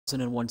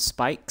1001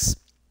 spikes.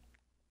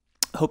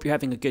 Hope you're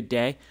having a good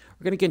day.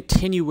 We're going to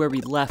continue where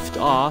we left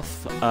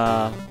off,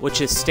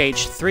 which is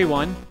stage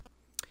 3-1.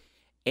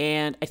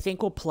 And I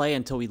think we'll play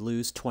until we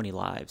lose 20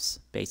 lives,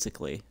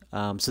 basically.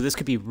 So this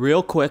could be a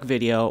real quick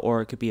video,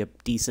 or it could be a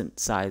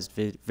decent-sized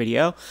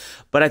video.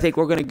 But I think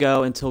we're going to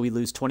go until we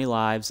lose 20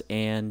 lives,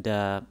 and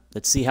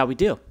let's see how we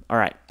do. All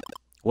right.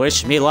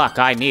 Wish me luck.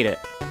 I need it.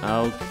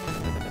 Oh.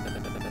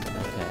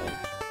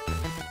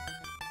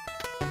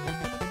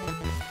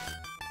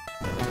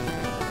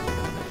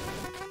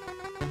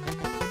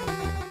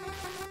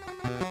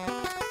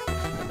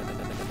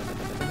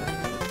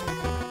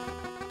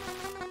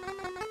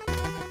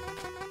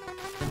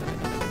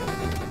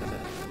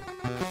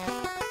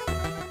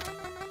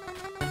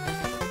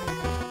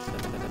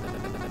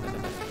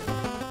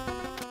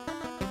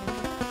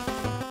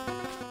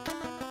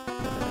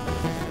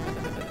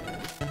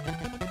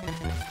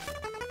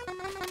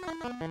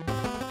 Okay.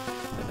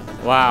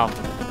 Wow.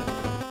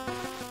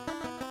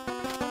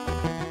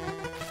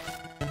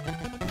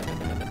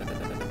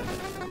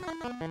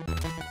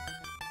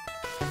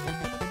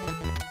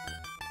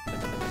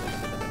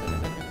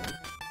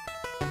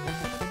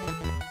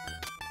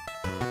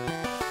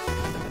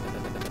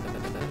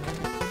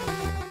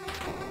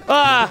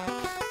 Ah!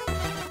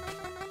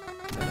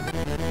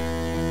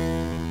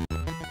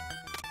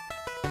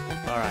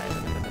 All right.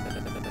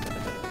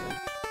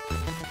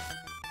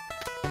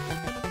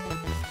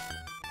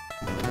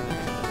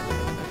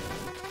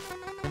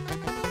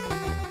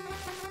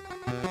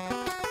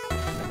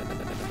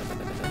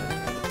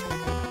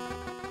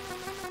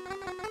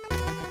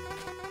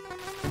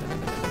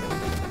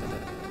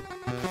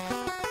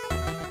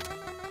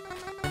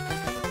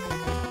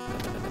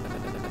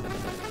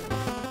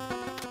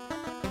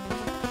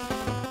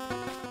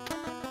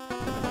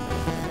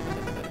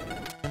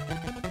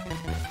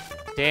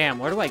 Damn,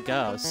 where do I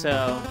go?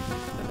 So...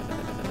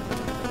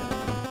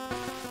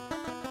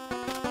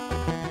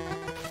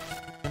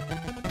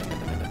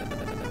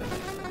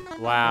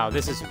 Wow,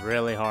 this is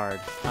really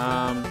hard.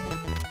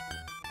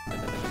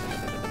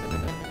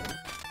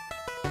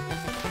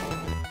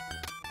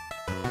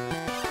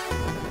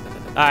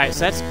 Alright, so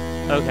that's...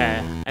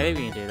 Okay, I think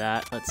we can do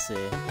that. Let's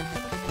see.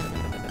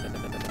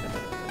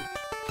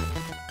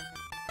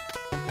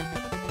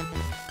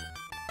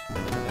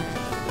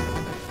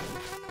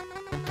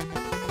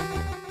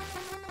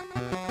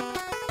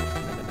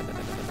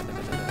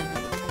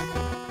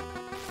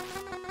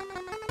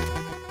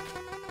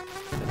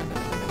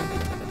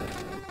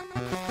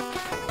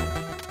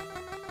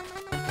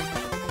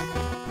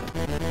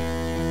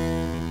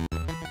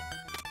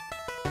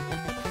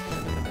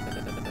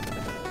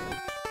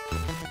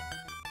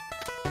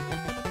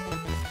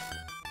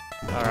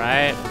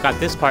 Alright, got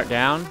this part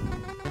down.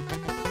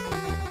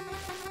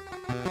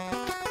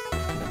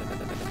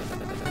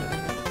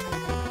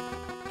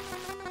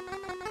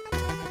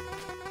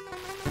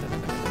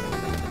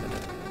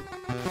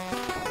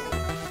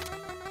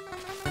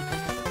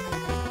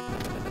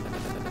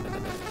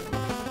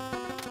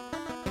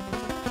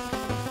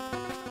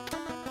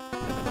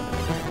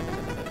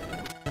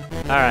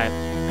 Alright.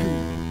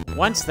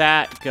 Once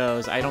that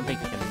goes, I don't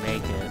think you can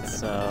make it,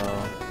 so...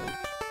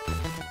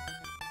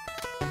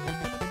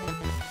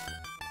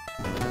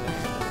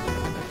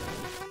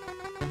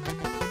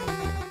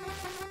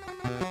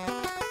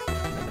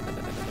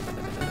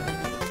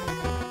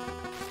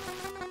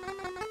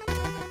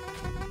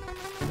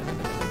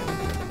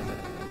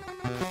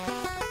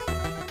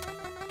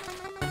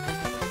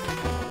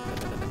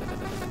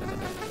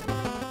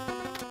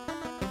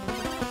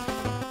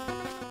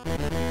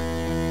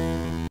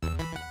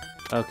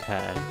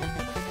 Okay.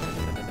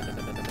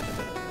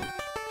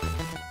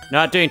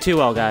 Not doing too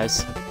well,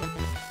 guys.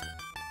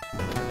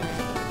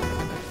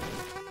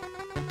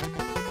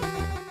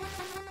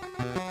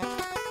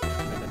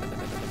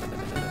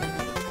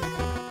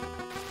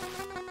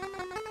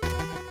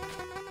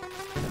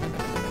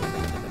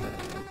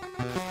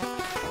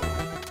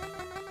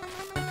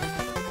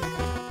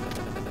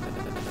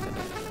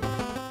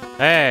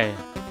 Hey.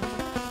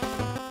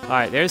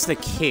 Alright, there's the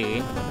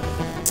key.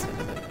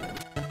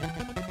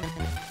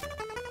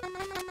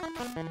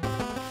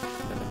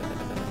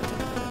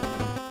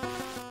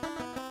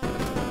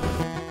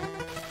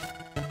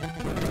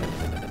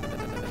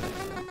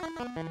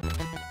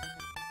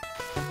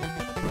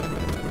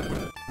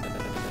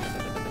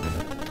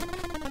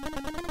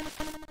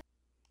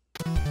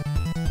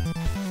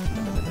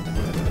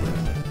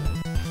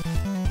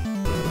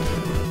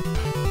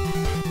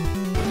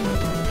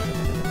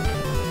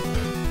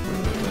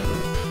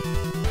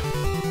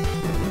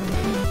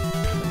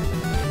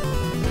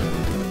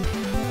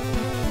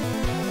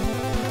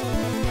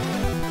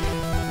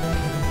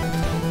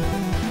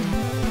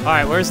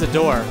 Alright, where's the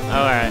door?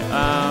 Alright,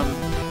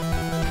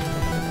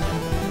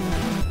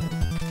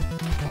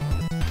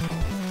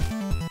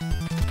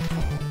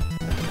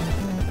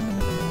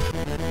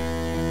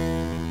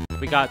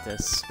 we got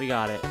this. We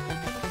got it.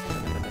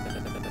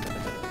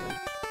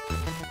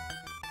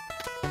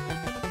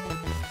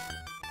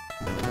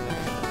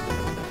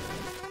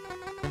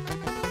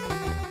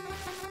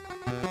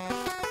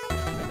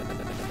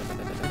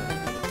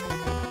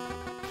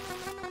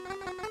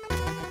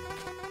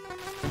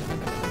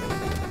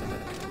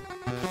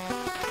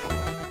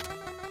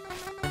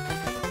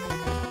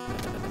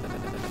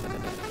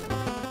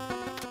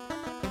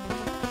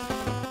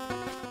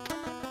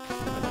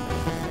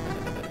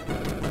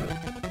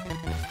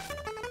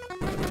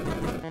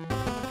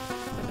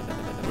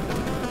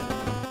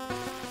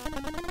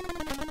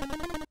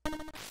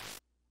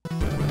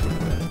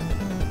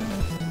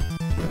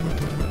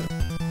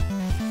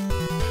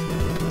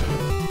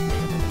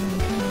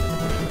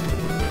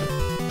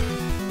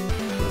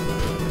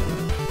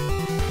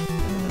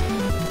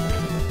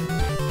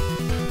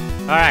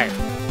 Alright.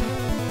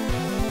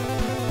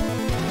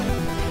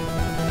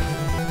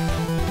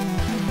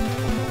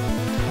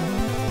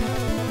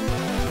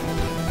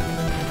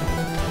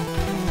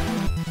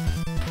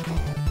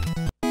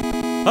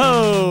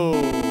 Oh!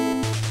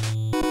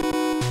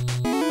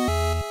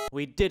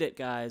 We did it,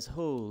 guys.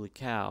 Holy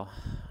cow.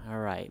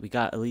 Alright, we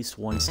got at least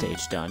one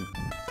stage done.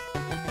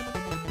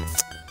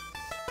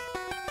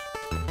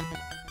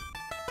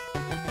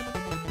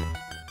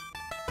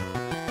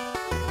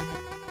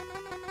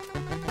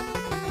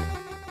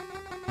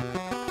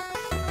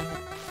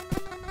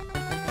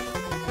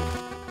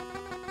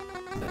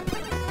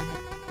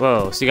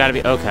 Whoa, so you gotta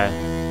be... Okay.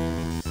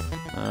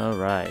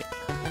 Alright.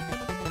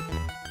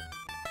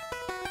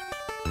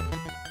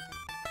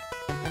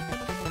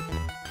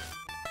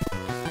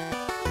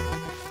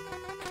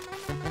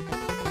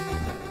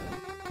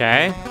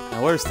 Okay,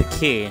 now where's the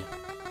key?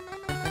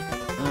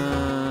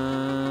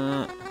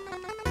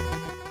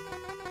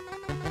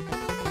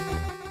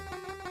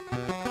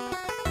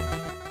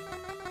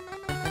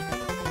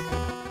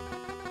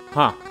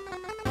 Huh.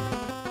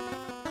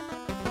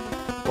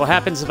 What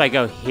happens if I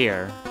go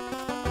here?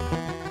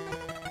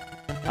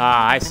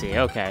 Ah, I see,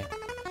 okay.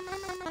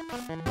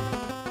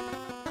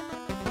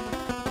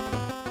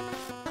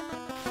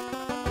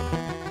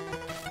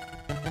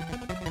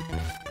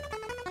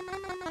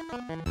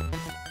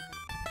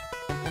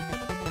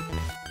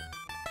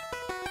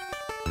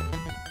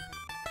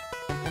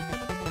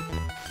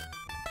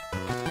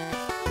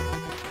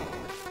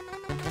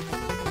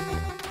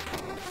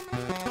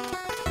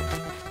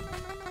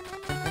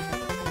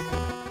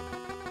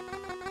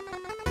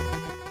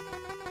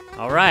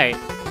 Alright.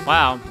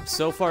 Wow.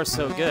 So far,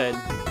 so good.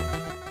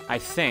 I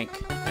think.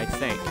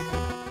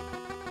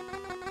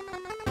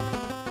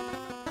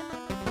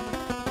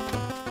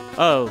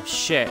 Oh,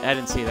 shit. I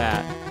didn't see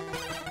that.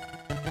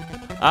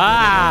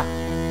 Ah!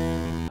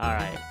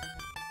 Alright.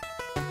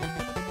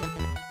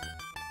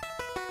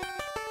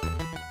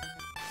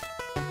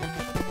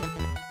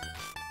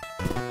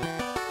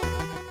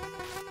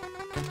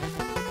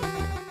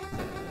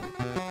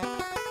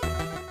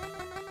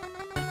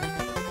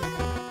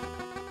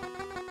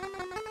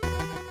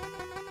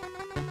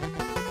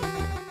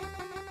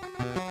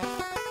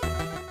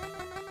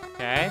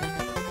 Okay.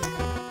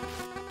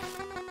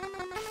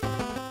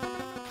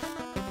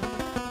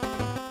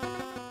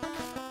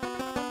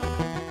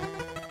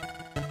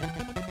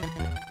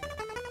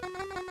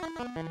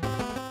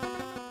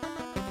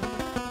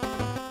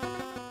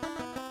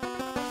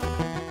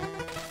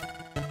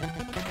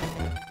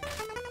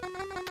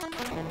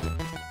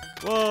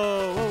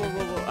 Whoa, whoa, whoa,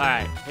 whoa, whoa.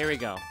 Alright, here we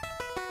go.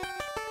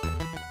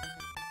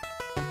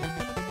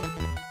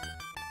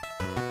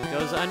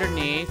 Goes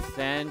underneath,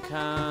 then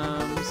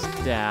comes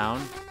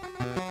down.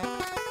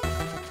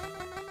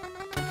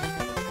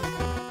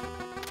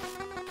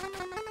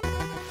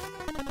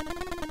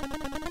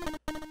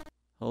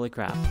 Holy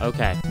crap.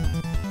 Okay.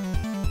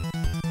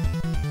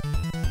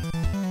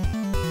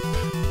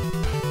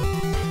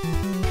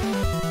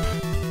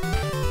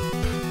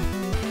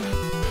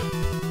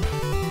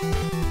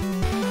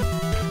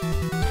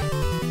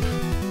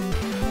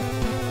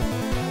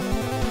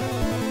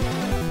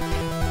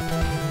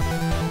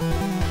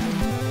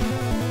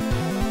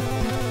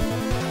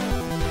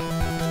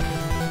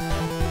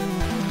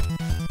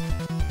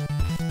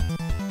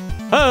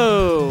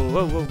 Oh!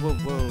 Whoa, whoa, whoa,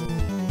 whoa.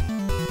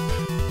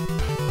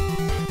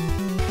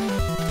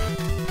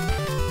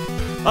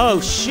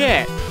 Oh,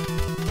 shit!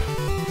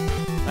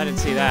 I didn't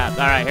see that.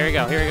 Alright, here we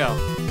go, here we go.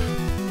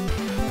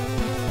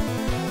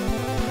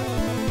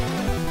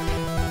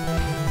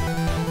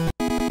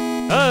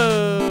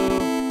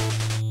 Oh!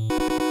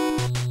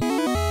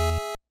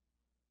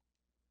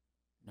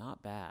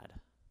 Not bad.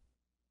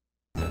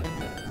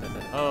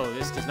 Oh,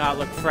 this does not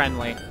look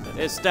friendly.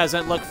 This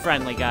doesn't look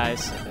friendly,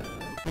 guys.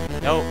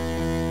 Nope.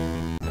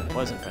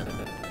 Wasn't friendly.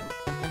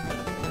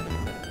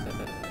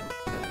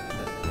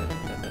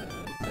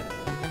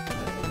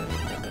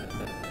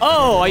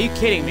 Oh, are you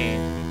kidding me?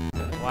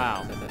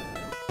 Wow.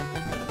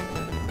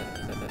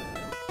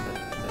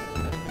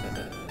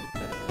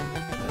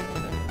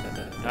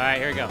 Alright,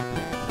 here we go.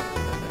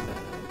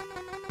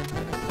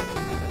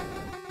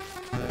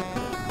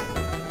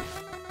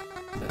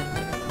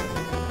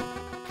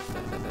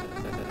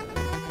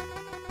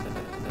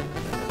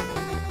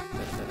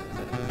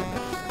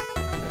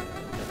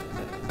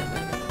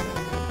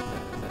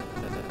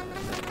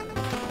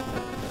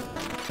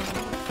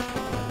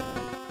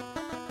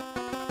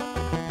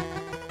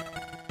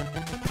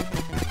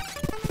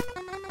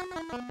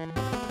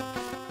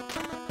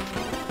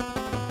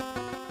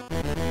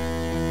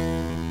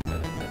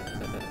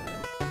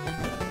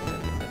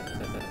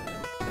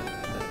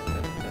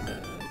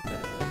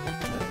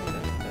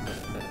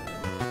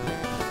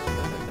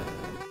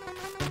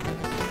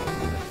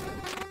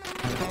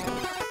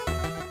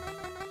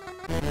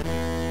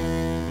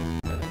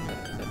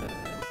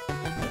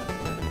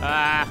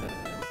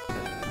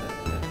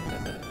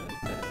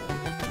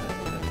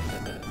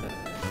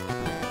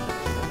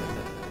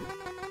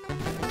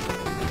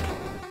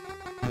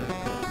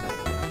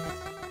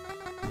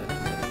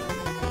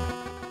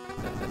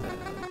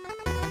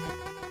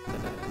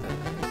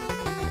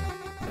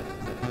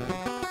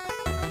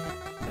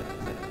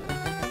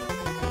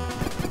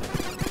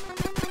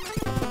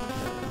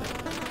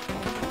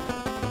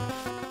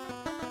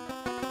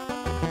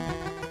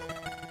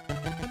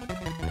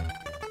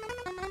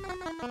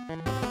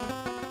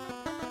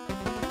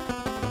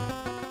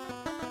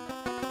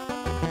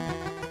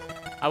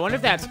 I wonder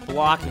if that's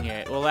blocking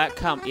it. Will that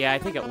come? Yeah, I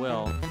think it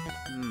will.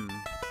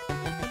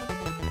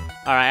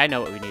 Alright, I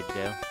know what we need to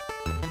do.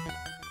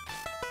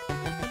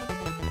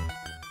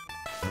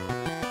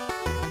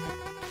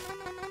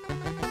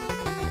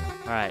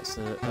 Alright,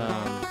 so,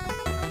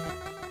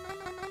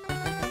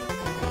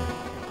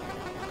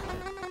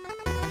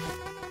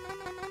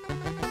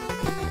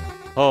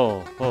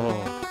 Oh,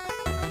 oh.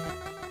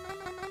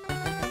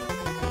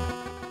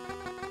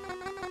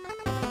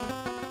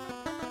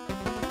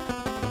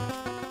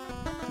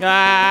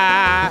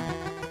 Ah!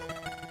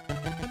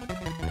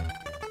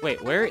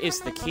 Wait, where is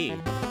the key?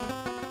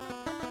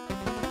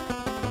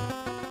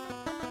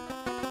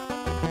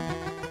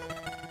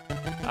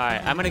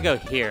 Alright, I'm gonna go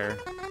here.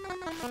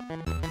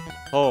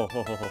 Oh,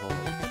 ho, ho, ho, ho.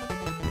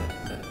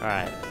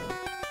 Alright.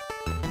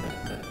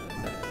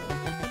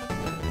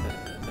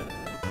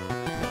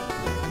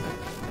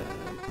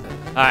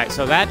 Alright,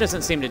 so that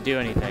doesn't seem to do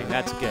anything.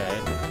 That's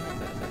good.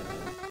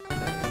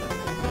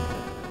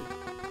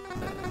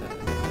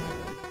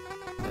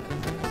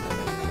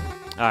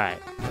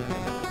 Alright.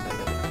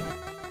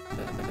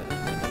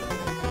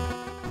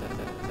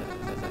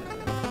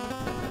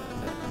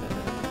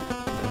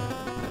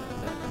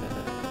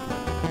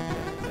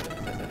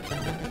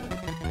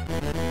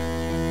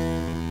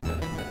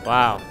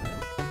 Wow.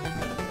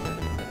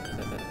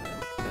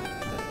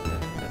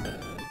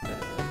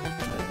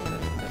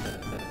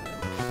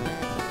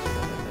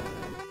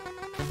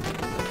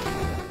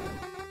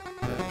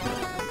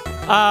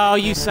 Oh,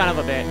 you son of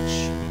a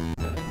bitch.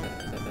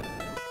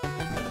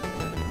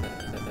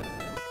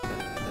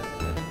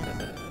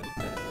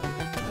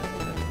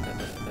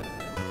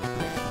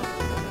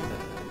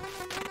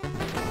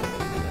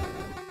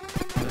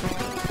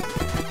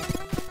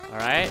 All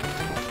right.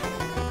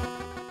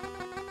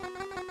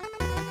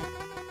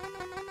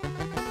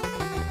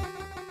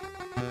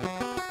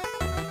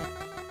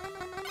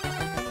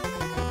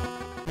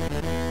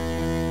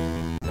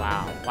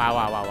 Wow. Wow,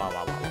 wow, wow, wow,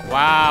 wow, wow.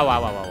 Wow,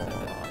 wow, wow, wow, wow.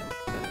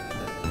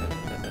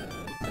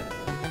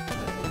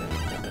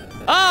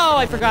 Oh,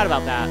 I forgot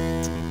about that.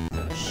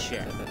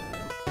 Shit.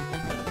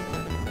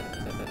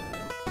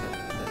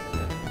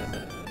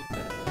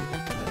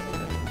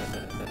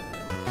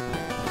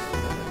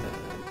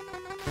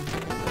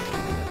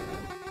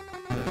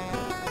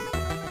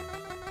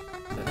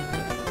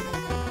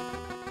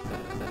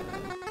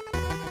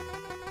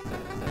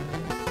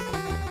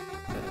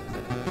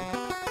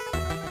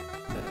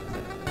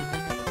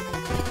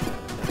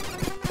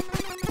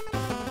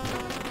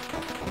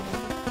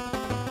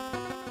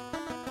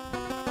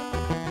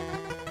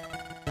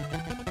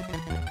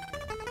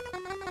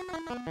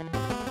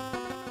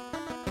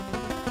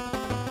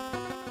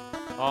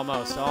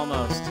 Almost,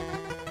 almost.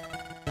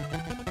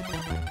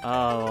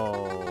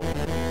 Oh.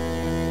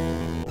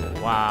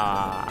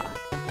 Wow.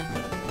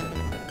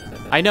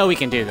 I know we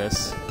can do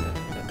this.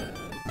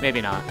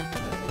 Maybe not.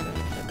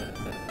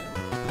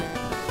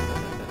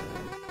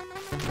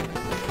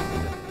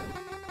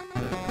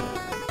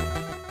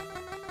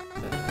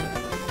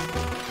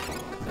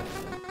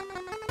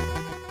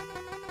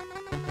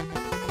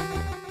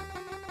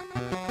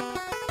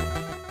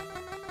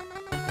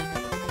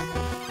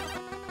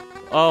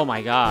 Oh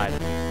my god.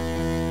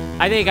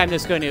 I think I'm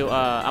just going to,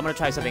 I'm going to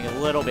try something a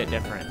little bit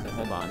different.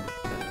 Hold on.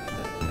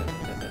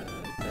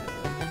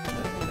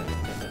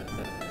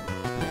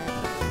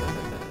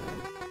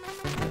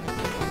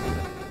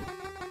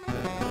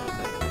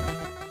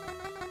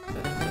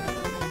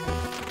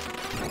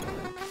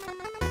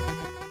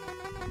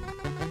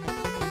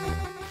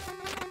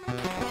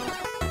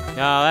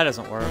 No, that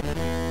doesn't work.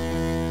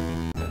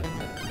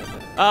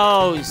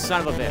 Oh, you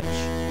son of a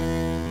bitch.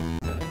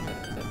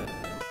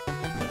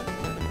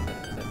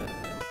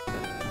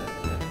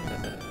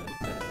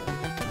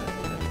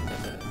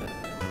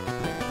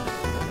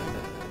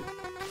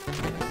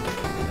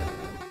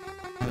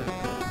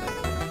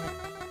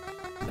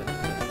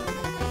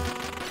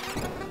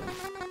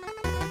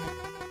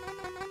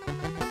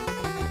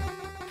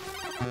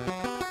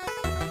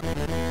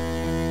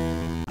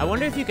 I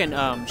wonder if you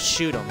can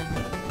shoot them.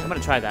 I'm gonna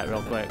try that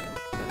real quick.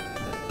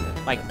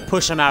 Like,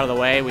 push them out of the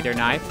way with your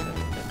knife.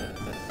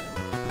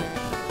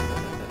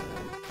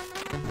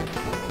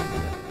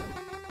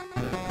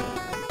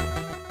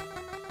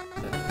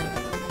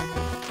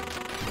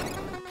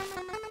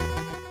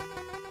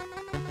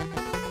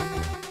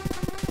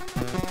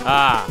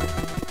 Ah.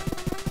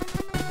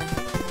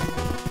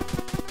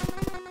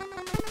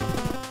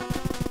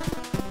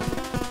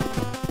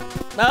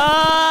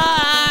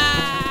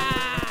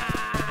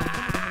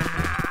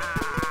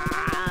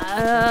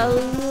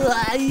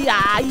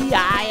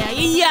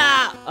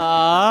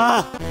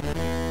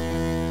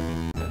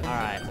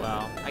 Alright,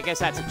 well, I guess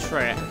that's a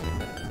trick.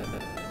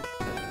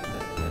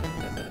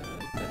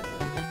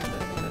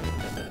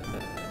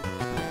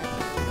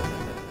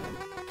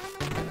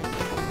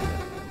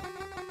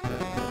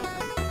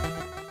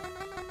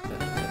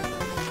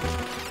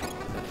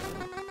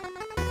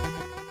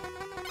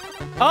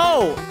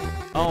 Oh!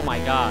 Oh my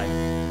god.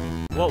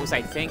 What was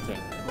I thinking?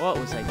 What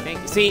was I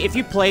thinking? See, if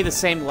you play the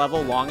same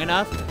level long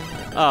enough,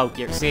 Oh,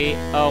 see?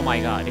 Oh my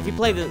god. If you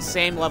play the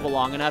same level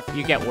long enough,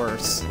 you get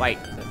worse. Like,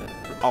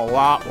 a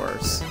lot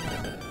worse.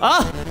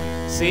 Oh!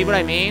 See what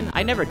I mean?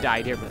 I never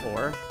died here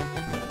before.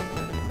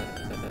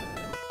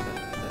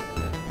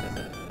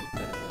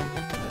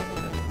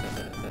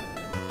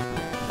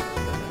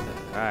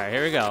 Alright,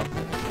 here we go.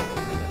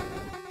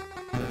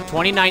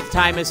 29th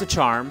time is a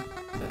charm.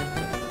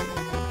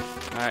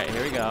 Alright,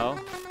 here we go.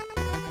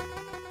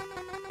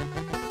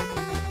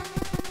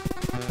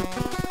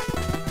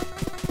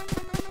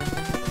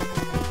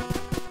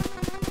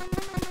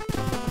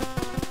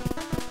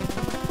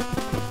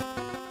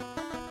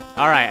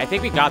 Alright, I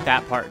think we got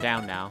that part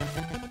down now.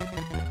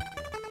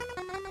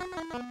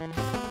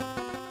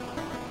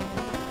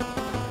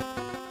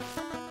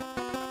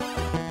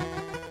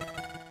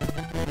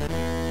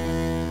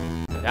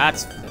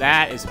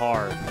 That is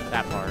hard,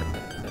 that part.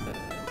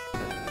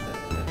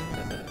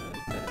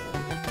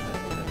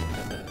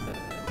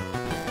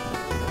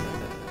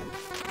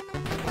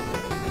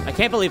 I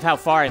can't believe how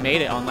far I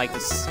made it on like the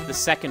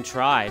second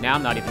try. Now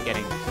I'm not even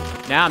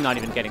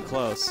getting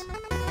close.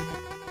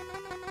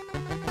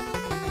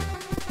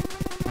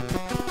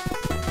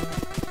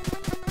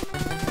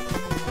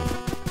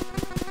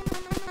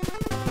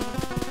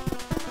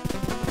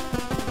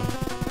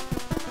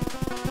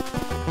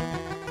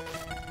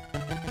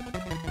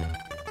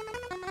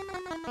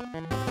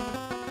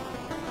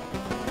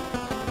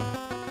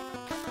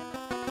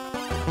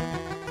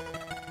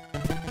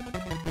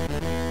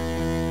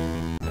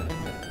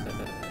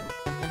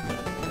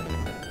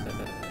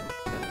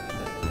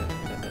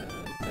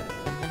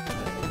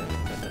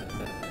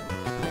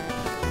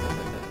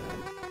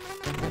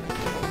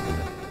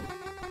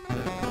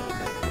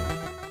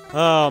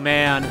 Oh,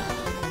 man.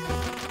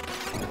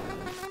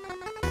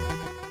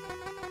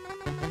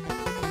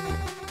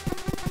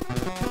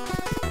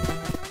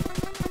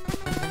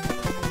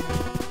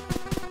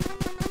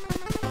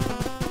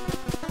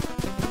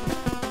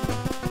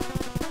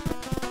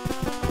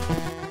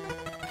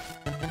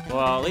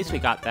 Well, at least we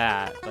got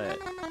that, but...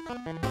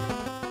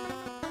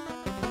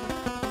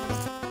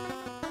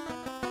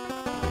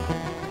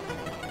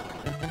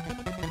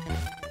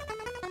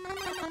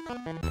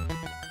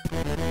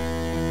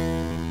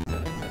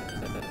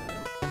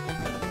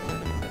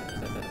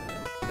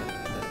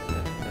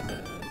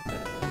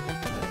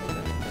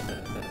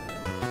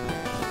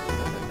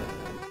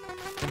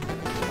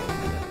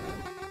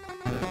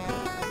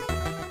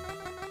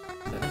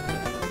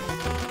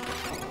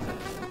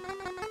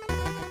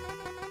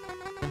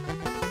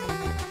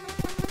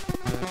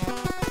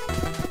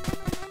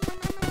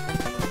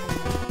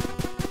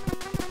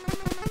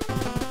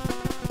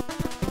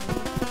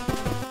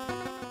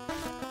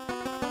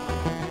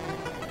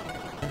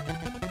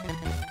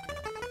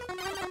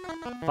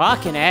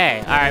 Fucking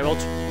A. Alright,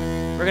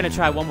 we're gonna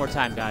try one more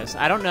time, guys.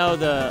 I don't know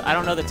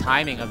the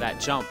timing of that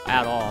jump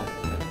at all.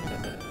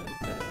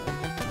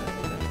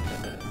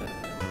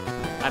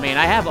 I mean,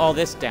 I have all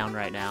this down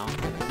right now.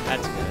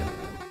 That's good.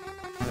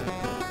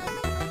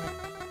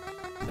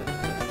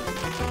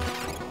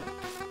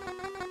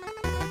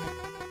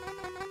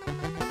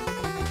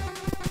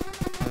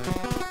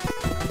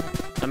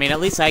 I mean, at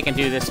least I can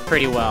do this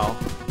pretty well.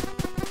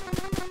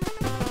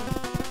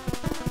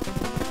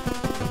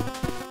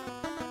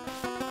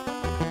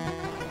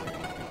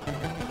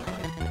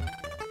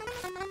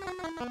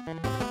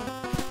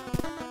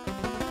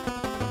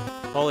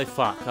 Holy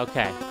fuck,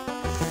 okay.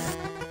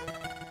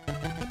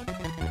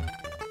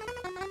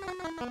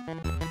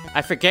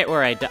 I forget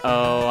where I died.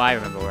 Oh, I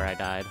remember where I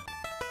died.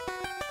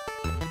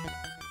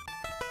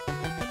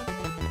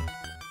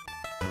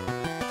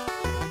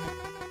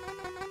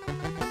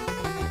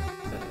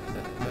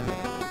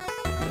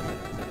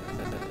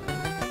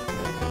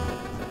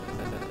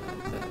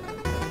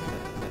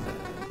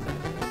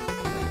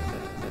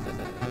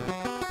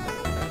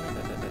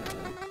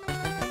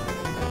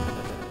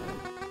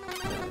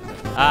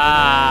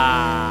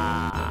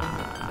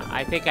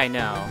 I think I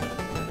know.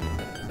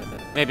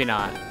 Maybe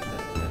not.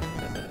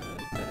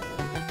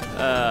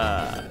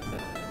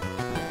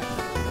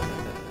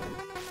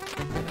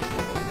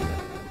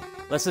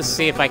 Let's just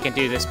see if I can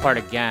do this part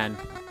again.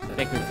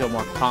 Make me feel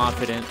more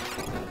confident.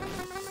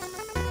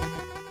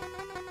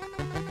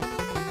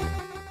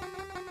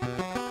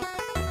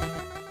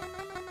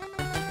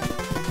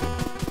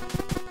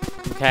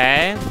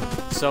 Okay.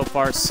 So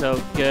far,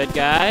 so good,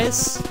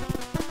 guys.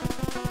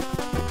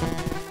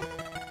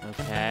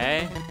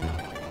 Okay.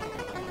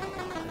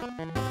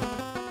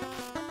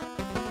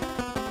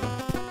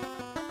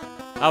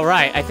 All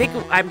right, I think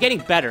I'm getting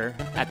better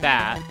at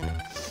that.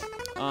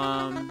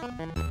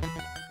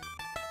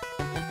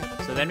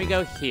 So then we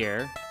go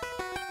here.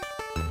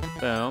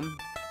 Boom.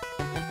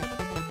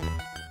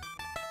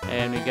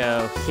 And we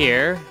go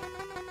here.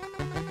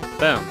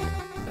 Boom.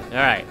 All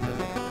right.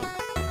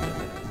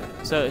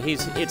 So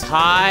it's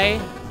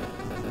high,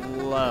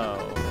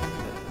 low,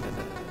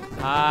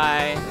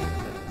 high.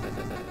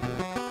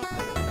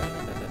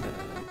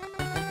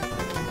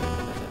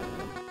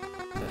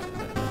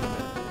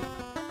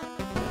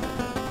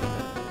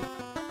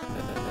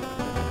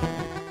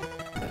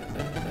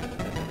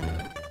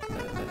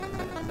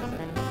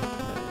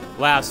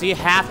 Wow, so you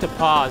have to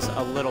pause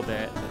a little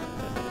bit.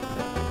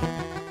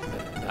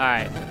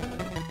 Alright.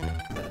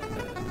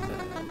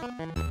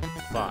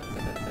 Fuck.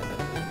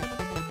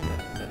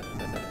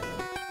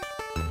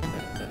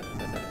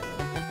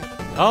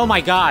 Oh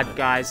my god,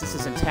 guys, this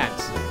is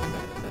intense.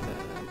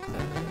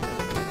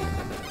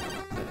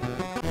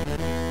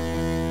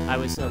 I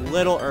was a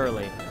little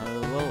early. A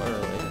little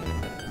early.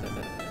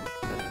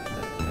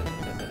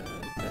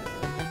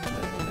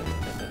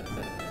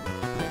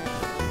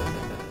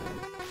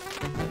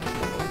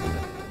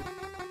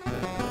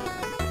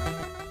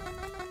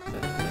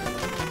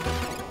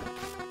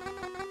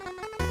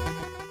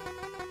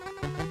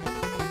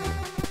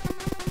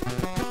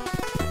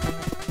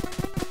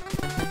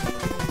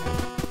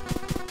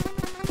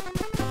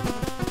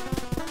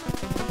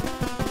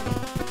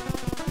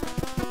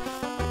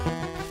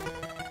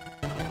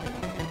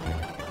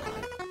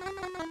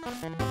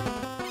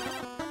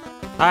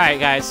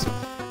 Alright, guys.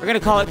 We're gonna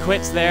call it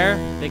quits there,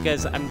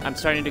 because I'm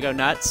starting to go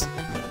nuts.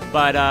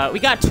 But, we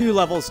got 2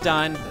 levels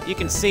done. You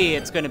can see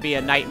it's gonna be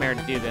a nightmare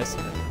to do this.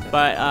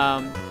 But,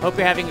 hope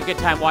you're having a good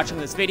time watching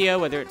this video,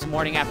 whether it's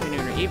morning,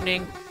 afternoon, or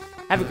evening.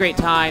 Have a great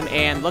time,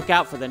 and look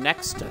out for the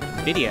next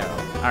video.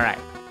 Alright.